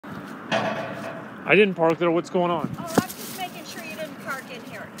I didn't park there. What's going on? Oh, I'm just making sure you didn't park in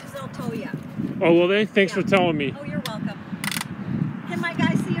here, because they'll tow you. Oh, well, thanks for telling me. Oh, you're welcome. Can my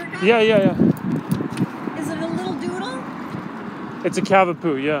guy see your guy? Yeah. Is it a little doodle? It's a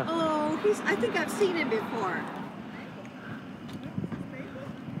Cavapoo, yeah. Oh, I think I've seen him before.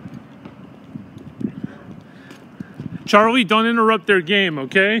 Charlie, don't interrupt their game,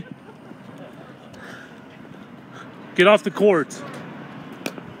 okay? Get off the court.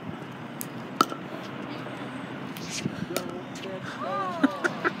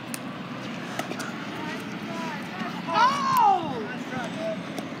 Oh!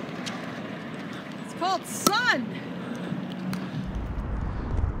 It's called Sun.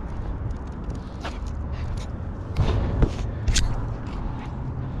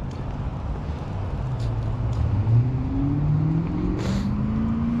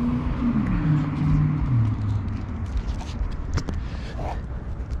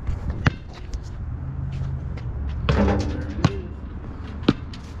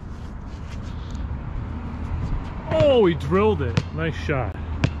 Oh, he drilled it. Nice shot.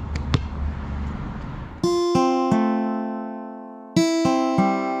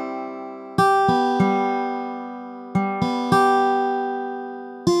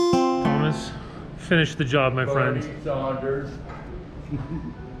 Thomas, finish the job, my friend. Saunders.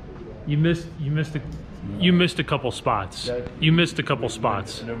 You missed a couple spots. You missed a couple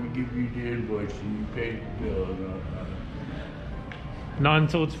spots. Let me give you the invoice and you pay the bill. Not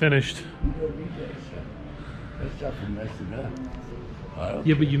until it's finished. You don't need that stuff. That stuff will mess it up.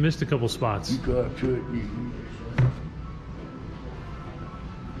 Yeah, but you missed a couple spots. You go up to it and you can.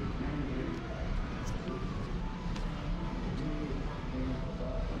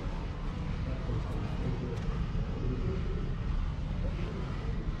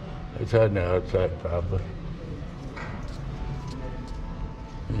 It's on the outside, probably.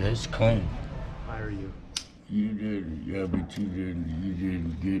 Yeah, it's clean. Hire you. You didn't, yeah, but you didn't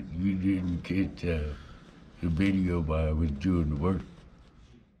get the video while I was doing the work.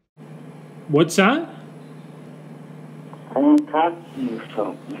 What's that? I want to talk to you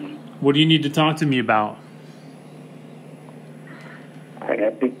something. What do you need to talk to me about? I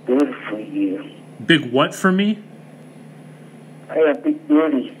got big booty for you. Big what for me? I got big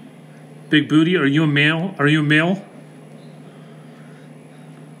booty. Big booty? Are you a male? Are you a male?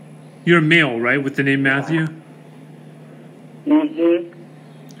 You're a male, right? With the name Matthew? Mm-hmm.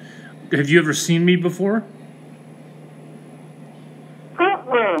 Have you ever seen me before?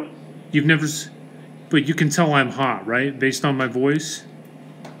 Uh-uh. You've never... But you can tell I'm hot, right? Based on my voice?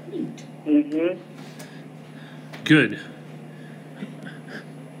 Mm-hmm. Good.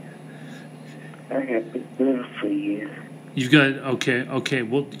 I got big booty for you. You've got... Okay.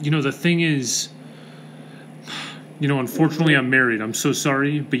 Well, you know, the thing is... You know, unfortunately, I'm married. I'm so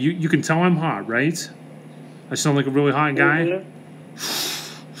sorry. But you can tell I'm hot, right? I sound like a really hot guy? Mm-hmm.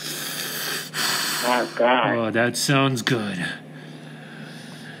 Oh, God. Oh, that sounds good.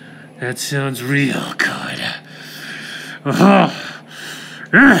 That sounds real good.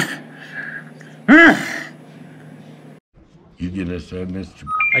 You gonna send this to...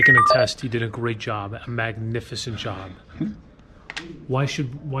 I can attest he did a great job, a magnificent job. Why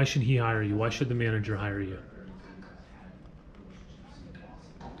should he hire you? Why should the manager hire you?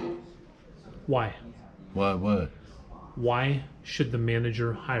 Why? Why what? Why should the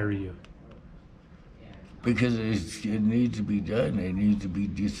manager hire you? Because it needs to be done. It needs to be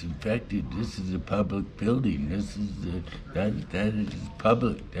disinfected. This is a public building. This is that is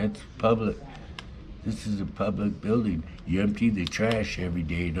public. That's public. This is a public building. You empty the trash every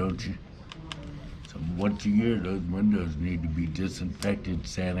day, don't you? So once a year, those windows need to be disinfected,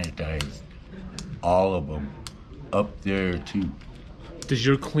 sanitized. All of them. Up there, too. Does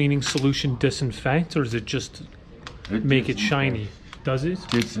your cleaning solution disinfect, or does it just make it shiny? Does it?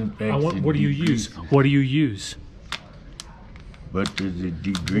 Disinfects. What do you use? What do you use? What does it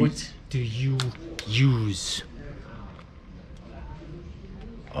degrease? What do you use?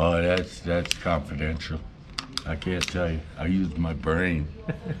 Oh, that's confidential. I can't tell you. I use my brain.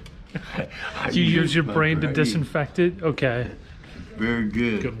 You use your brain to disinfect it? Okay. Very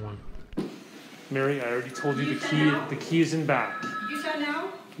good. Good one. Mary, I already told you the key is in back. You said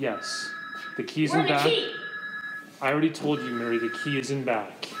no? Yes. The key's in back. Where's the key? I already told you, Mary, the key is in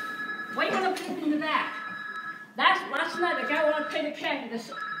back. Why you want to put it in the back? Last night the guy wanted to pay the cash.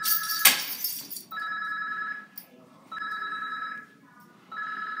 This.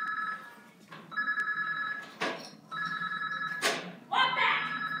 What back?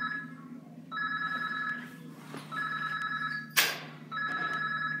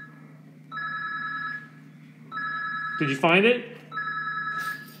 Did you find it?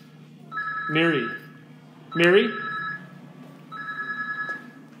 Mary. Mary?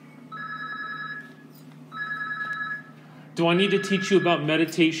 Do I need to teach you about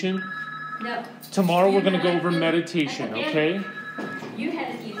meditation? No. Tomorrow we're going to You go had over to- meditation, okay? You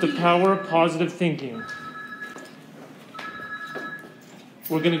had to The power of positive thinking.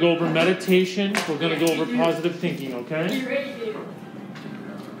 We're going to go over meditation. We're going to go over positive thinking, okay? You ready to?